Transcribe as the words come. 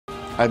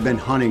I've been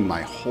hunting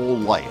my whole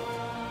life.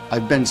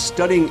 I've been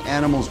studying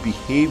animals'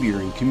 behavior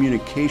and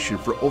communication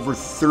for over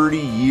 30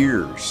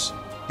 years.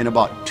 And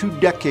about 2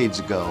 decades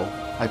ago,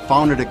 I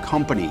founded a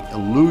company,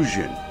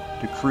 Illusion,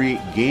 to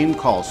create game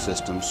call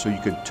systems so you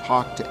could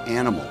talk to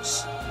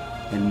animals.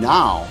 And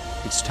now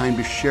it's time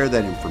to share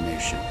that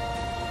information.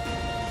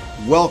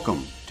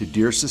 Welcome to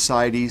Deer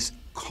Society's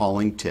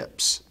Calling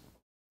Tips.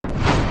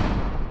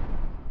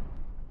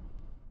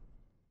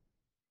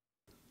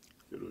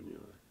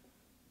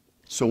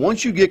 So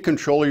once you get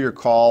control of your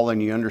call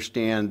and you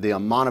understand the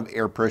amount of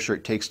air pressure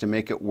it takes to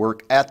make it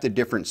work at the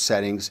different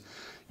settings,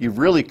 you've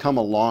really come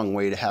a long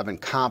way to having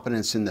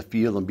confidence in the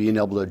field and being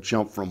able to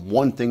jump from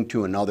one thing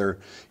to another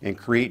and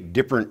create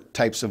different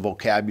types of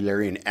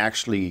vocabulary and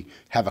actually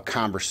have a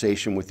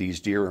conversation with these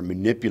deer or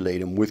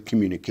manipulate them with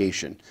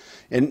communication.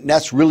 And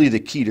that's really the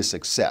key to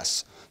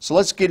success. So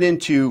let's get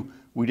into,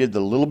 we did a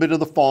little bit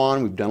of the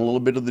fawn, we've done a little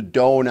bit of the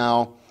doe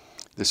now.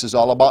 This is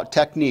all about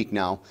technique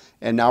now,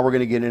 and now we're going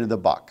to get into the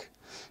buck.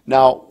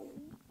 Now,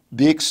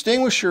 the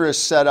extinguisher is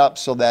set up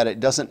so that it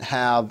doesn't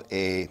have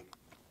a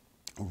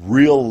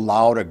real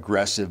loud,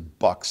 aggressive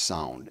buck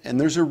sound. And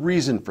there's a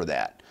reason for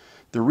that.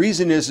 The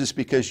reason is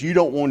because you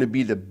don't want to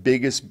be the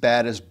biggest,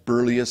 baddest,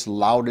 burliest,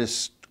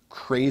 loudest,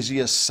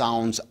 craziest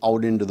sounds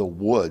out into the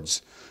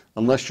woods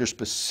unless you're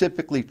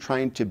specifically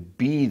trying to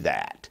be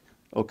that,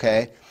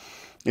 okay?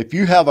 If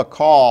you have a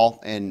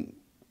call, and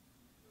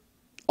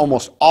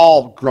almost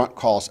all grunt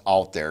calls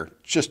out there,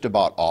 just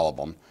about all of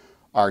them,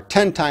 are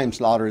 10 times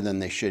louder than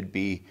they should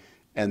be,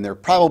 and they're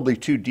probably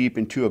too deep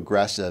and too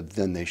aggressive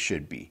than they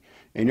should be.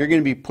 And you're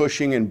going to be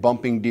pushing and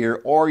bumping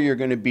deer, or you're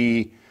going to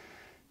be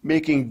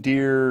making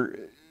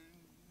deer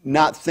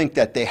not think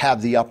that they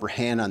have the upper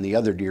hand on the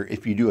other deer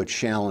if you do a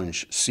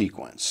challenge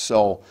sequence.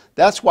 So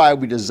that's why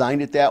we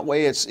designed it that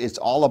way. It's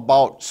all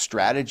about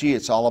strategy,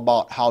 it's all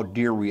about how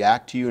deer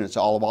react to you, and it's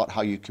all about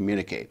how you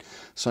communicate.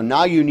 So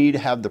now you need to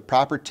have the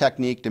proper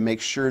technique to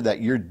make sure that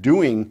you're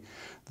doing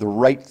the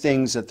right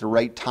things at the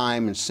right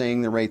time and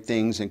saying the right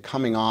things and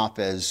coming off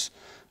as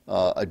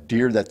a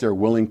deer that they're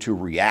willing to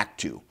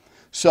react to.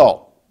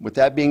 So with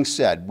that being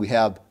said, we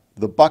have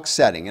the buck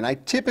setting, and I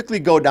typically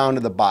go down to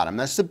the bottom.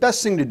 That's the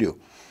best thing to do.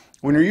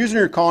 When you're using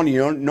your call and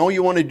you know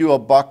you want to do a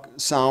buck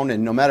sound,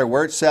 and no matter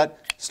where it's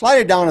set, slide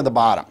it down to the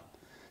bottom.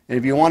 And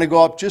if you want to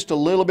go up just a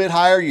little bit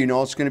higher, you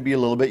know it's going to be a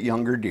little bit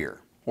younger deer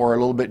or a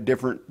little bit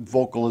different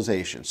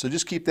vocalization. So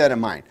just keep that in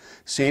mind.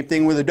 Same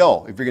thing with a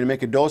doe. If you're going to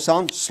make a doe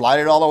sound, slide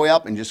it all the way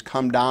up and just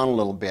come down a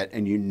little bit,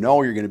 and you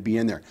know you're going to be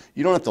in there.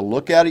 You don't have to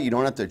look at it. You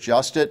don't have to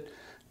adjust it.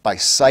 By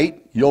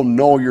sight, you'll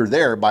know you're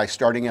there by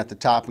starting at the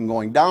top and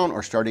going down,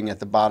 or starting at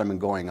the bottom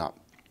and going up.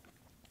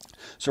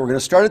 So we're going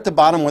to start at the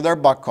bottom with our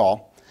buck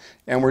call,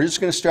 and we're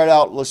just going to start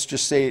out, let's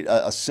just say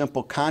a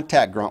simple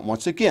contact grunt.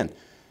 Once again,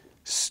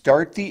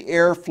 start the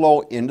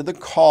airflow into the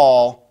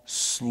call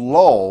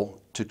slow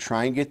to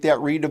try and get that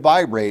reed to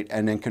vibrate,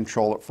 and then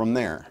control it from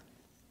there.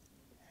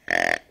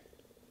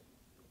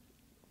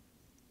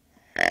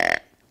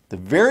 The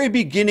very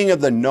beginning of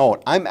the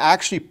note, I'm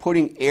actually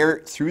putting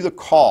air through the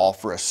call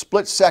for a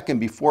split second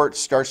before it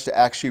starts to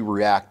actually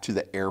react to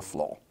the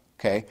airflow,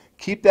 okay?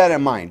 Keep that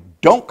in mind.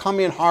 Don't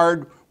come in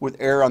hard with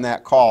air on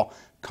that call.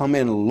 Come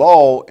in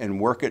low and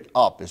work it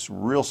up as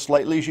real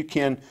slightly as you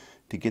can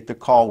to get the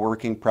call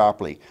working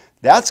properly.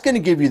 That's going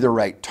to give you the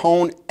right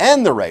tone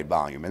and the right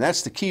volume, and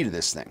that's the key to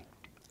this thing.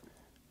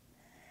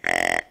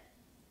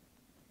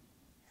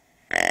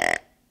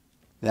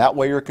 That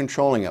way you're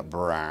controlling it.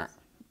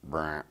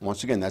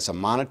 Once again, that's a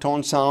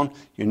monotone sound.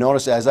 You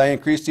notice as I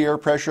increase the air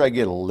pressure, I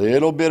get a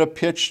little bit of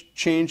pitch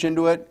change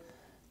into it.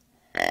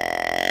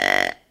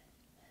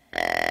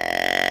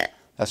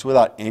 That's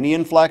without any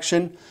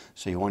inflection,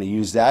 so you want to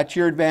use that to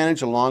your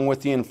advantage along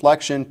with the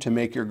inflection to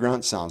make your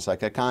grunt sounds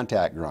like a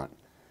contact grunt.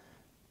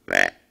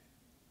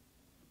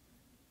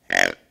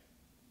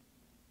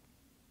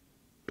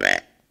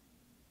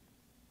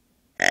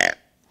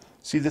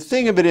 See, the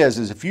thing of it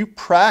is if you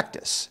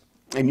practice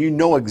and you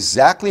know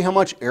exactly how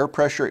much air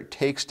pressure it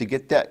takes to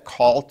get that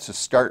call to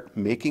start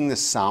making the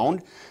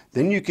sound,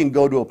 then you can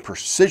go to a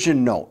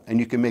precision note, and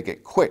you can make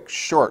it quick,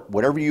 short,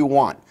 whatever you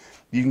want.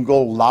 You can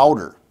go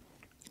louder.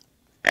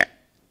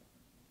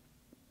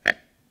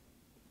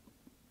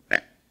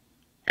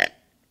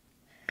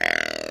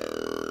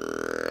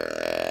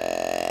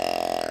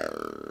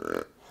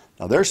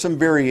 Now there's some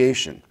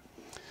variation.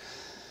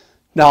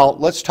 Now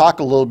let's talk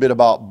a little bit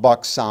about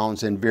buck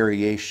sounds and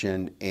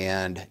variation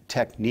and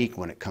technique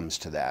when it comes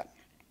to that.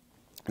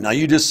 Now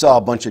you just saw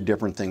a bunch of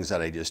different things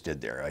that I just did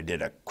there. I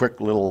did a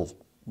quick little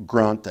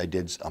grunt, I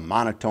did a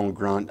monotone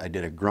grunt, I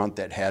did a grunt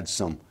that had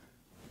some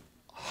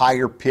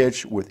higher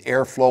pitch with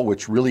airflow,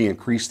 which really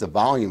increased the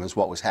volume is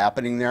what was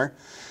happening there.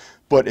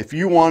 But if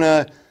you want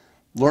to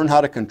learn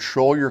how to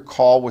control your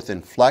call with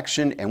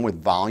inflection and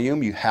with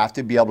volume, you have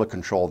to be able to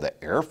control the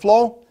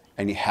airflow,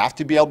 and you have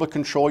to be able to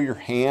control your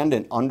hand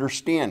and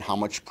understand how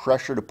much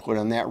pressure to put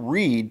on that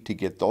reed to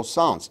get those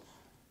sounds.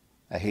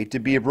 I hate to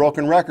be a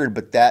broken record,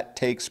 but that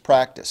takes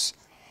practice.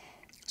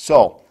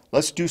 So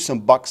let's do some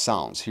buck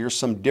sounds. Here's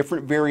some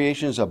different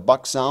variations of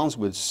buck sounds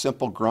with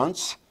simple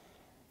grunts.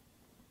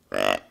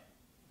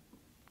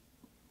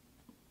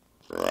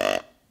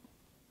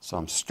 So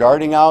I'm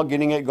starting out,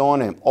 getting it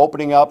going, I'm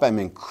opening up, I'm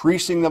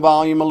increasing the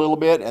volume a little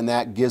bit, and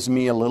that gives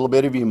me a little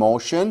bit of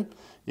emotion.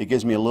 It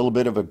gives me a little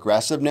bit of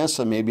aggressiveness,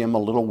 so maybe I'm a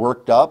little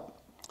worked up.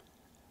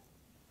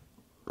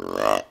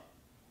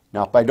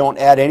 Now, if I don't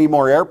add any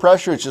more air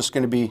pressure, it's just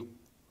going to be,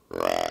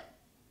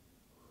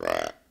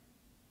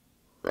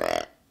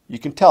 you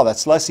can tell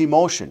that's less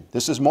emotion.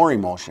 This is more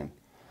emotion.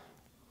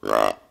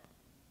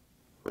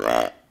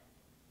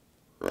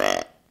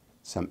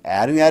 So I'm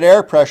adding that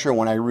air pressure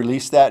when I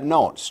release that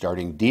note,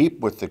 starting deep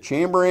with the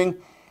chambering,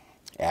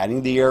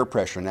 adding the air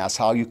pressure, and that's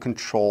how you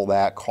control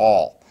that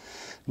call.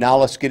 Now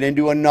let's get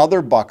into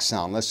another buck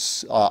sound.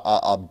 Let's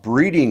a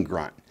breeding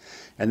grunt.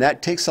 And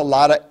that takes a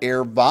lot of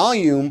air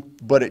volume,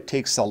 but it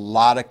takes a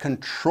lot of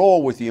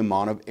control with the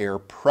amount of air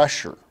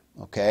pressure,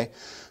 okay?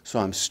 So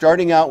I'm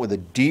starting out with a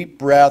deep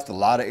breath, a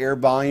lot of air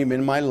volume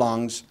in my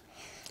lungs,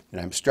 and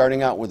I'm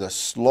starting out with a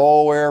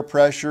slow air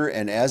pressure,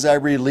 and as I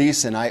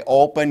release and I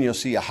open, you'll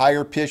see a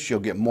higher pitch, you'll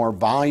get more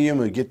volume,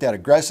 you'll get that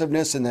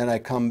aggressiveness, and then I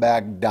come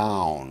back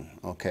down,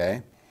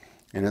 okay?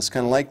 And it's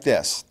kind of like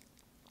this.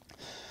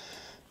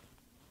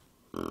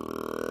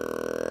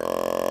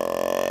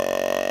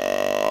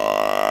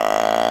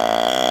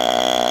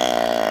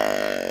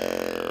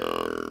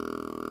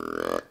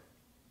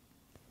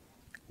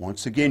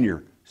 Once again,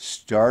 you're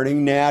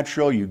starting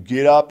natural, you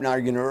get up, now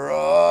you're going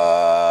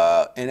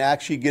to and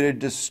actually get a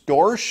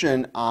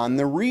distortion on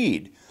the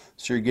reed.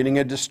 So you're getting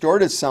a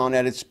distorted sound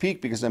at its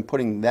peak because I'm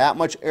putting that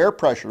much air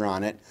pressure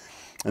on it.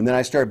 And then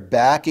I start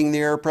backing the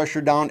air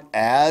pressure down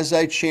as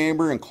I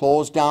chamber and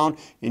close down,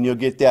 and you'll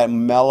get that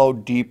mellow,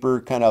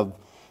 deeper kind of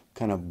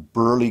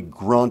burly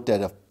grunt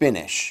at a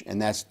finish.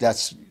 And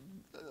that's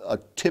a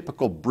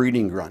typical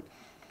breeding grunt.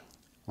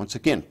 Once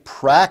again,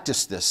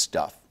 practice this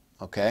stuff,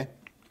 okay?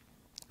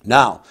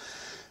 Now,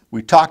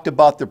 we talked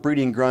about the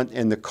breeding grunt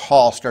and the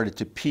call started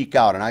to peak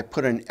out, and I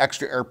put in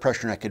extra air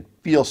pressure and I could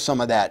feel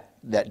some of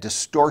that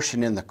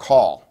distortion in the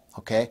call,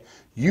 okay?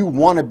 You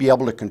want to be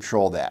able to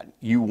control that.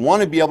 You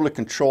want to be able to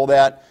control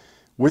that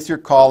with your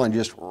call and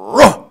just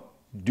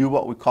do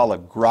what we call a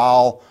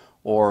growl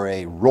or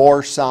a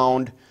roar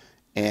sound.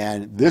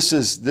 And this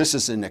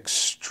is an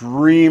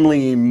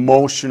extremely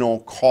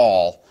emotional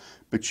call,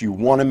 but you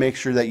want to make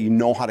sure that you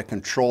know how to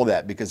control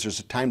that because there's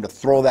a time to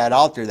throw that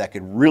out there that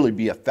could really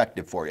be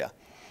effective for you.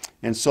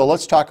 And so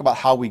let's talk about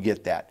how we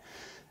get that.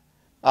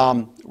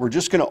 We're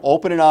just going to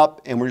open it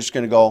up and we're just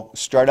going to go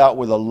start out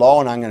with a low,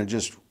 and I'm going to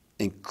just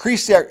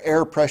increase that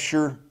air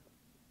pressure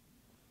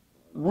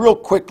real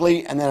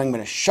quickly, and then I'm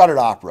going to shut it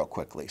off real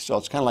quickly. So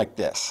it's kind of like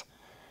this.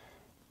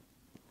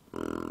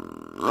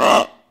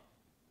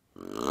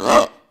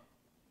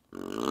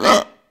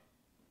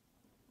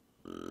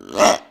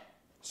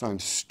 So I'm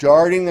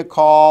starting the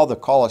call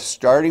is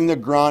starting the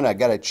grunt, I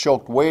got it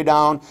choked way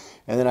down,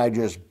 and then I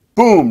just,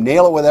 boom,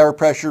 nail it with air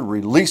pressure,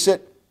 release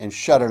it, and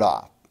shut it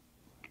off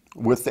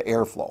with the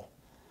airflow.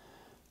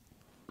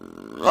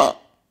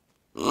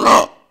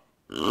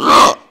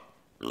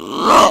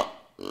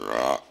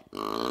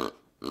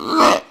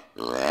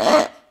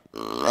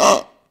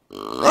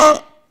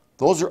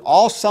 Those are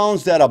all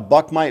sounds that a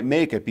buck might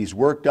make if he's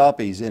worked up,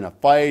 he's in a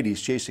fight,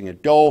 he's chasing a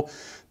doe.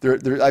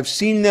 I've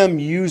seen them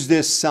use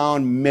this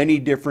sound many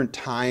different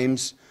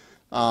times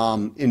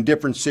in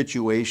different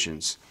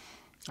situations.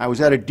 I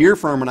was at a deer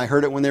farm and I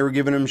heard it when they were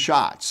giving them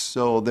shots.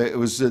 So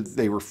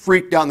they were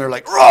freaked out and they're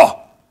like,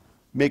 "Roh!"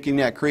 making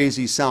that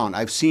crazy sound.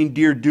 I've seen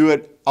deer do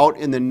it out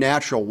in the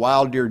natural,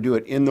 wild deer do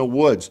it in the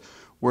woods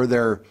where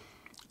they're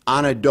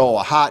on a doe,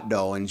 a hot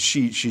doe, and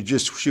she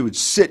would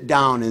sit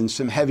down in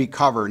some heavy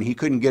cover and he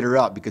couldn't get her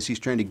up because he's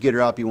trying to get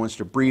her up. He wants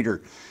to breed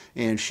her.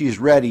 And she's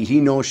ready,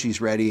 he knows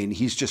she's ready, and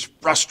he's just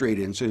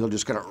frustrated, and so he'll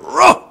just kind of,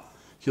 "Roh!"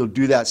 He'll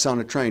do that sound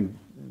to try and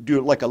do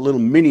it like a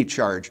little mini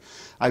charge.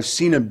 I've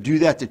seen him do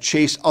that to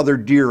chase other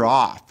deer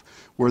off,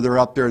 where they're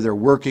up there, they're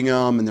working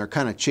them, and they're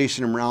kind of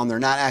chasing them around. They're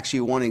not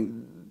actually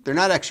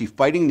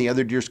fighting, the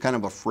other deer's kind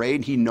of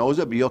afraid, he knows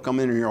it, but he'll come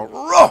in and he'll,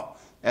 "Roh!"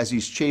 as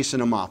he's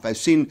chasing them off. I've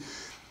seen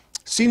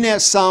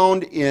that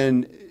sound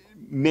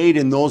made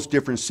in those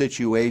different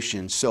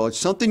situations. So it's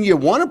something you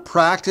want to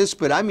practice,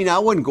 but I mean, I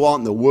wouldn't go out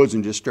in the woods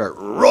and just start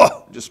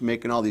just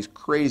making all these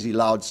crazy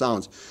loud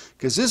sounds,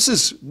 because this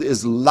is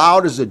as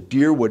loud as a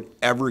deer would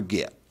ever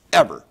get,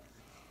 ever.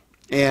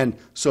 And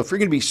so if you're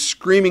going to be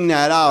screaming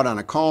that out on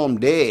a calm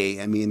day,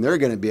 I mean, they're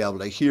going to be able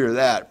to hear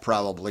that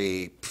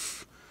probably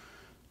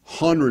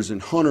hundreds and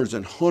hundreds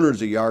and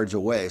hundreds of yards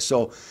away.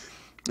 So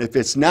if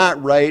it's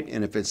not right,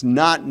 and if it's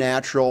not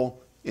natural,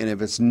 and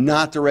if it's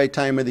not the right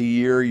time of the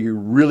year, you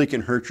really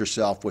can hurt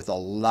yourself with a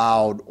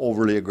loud,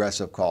 overly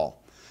aggressive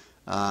call.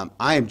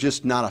 I am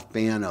just not a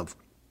fan of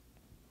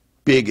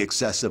big,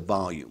 excessive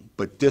volume.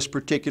 But this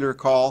particular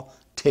call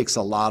takes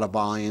a lot of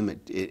volume.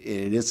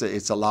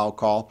 It's a loud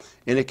call,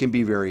 and it can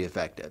be very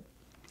effective.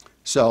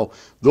 So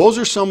those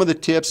are some of the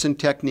tips and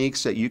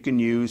techniques that you can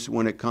use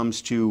when it comes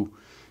to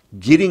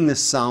getting the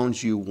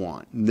sounds you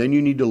want. And then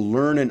you need to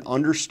learn and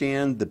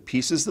understand the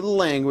pieces of the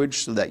language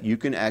so that you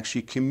can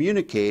actually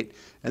communicate.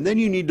 And then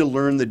you need to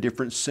learn the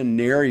different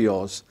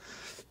scenarios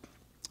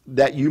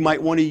that you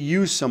might want to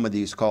use some of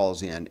these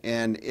calls in.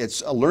 And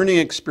it's a learning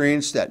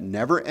experience that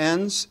never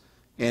ends.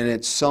 And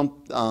it's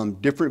some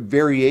different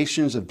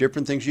variations of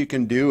different things you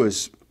can do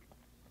is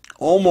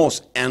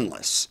almost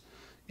endless.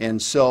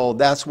 And so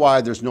that's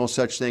why there's no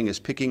such thing as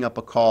picking up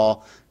a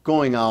call,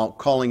 going out,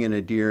 calling in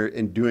a deer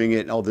and doing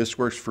it, oh, this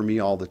works for me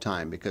all the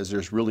time, because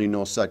there's really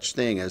no such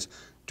thing as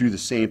do the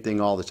same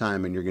thing all the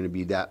time and you're going to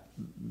be that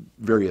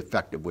very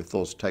effective with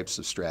those types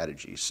of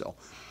strategies. So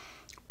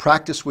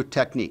practice with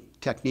technique.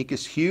 Technique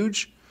is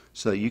huge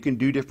so that you can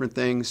do different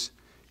things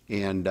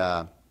and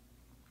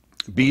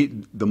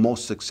be the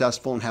most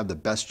successful and have the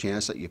best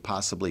chance that you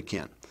possibly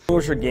can.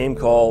 Extinguisher game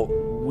call,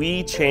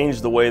 we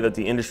changed the way that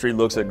the industry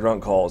looks at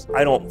grunt calls.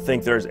 I don't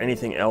think there's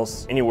anything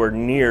else anywhere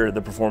near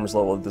the performance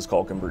level that this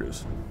call can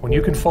produce. When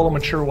you can full a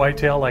mature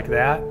whitetail like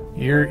that,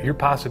 your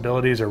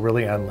possibilities are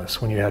really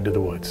endless when you head to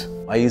the woods.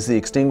 I use the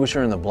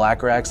Extinguisher and the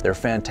Black Racks. They're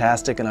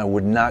fantastic, and I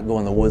would not go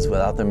in the woods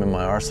without them in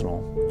my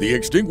arsenal. The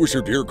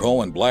Extinguisher deer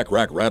call and Black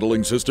Rack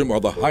rattling system are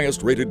the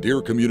highest rated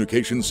deer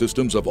communication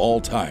systems of all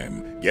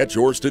time. Get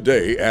yours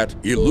today at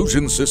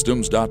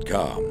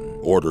illusionsystems.com.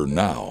 Order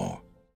now.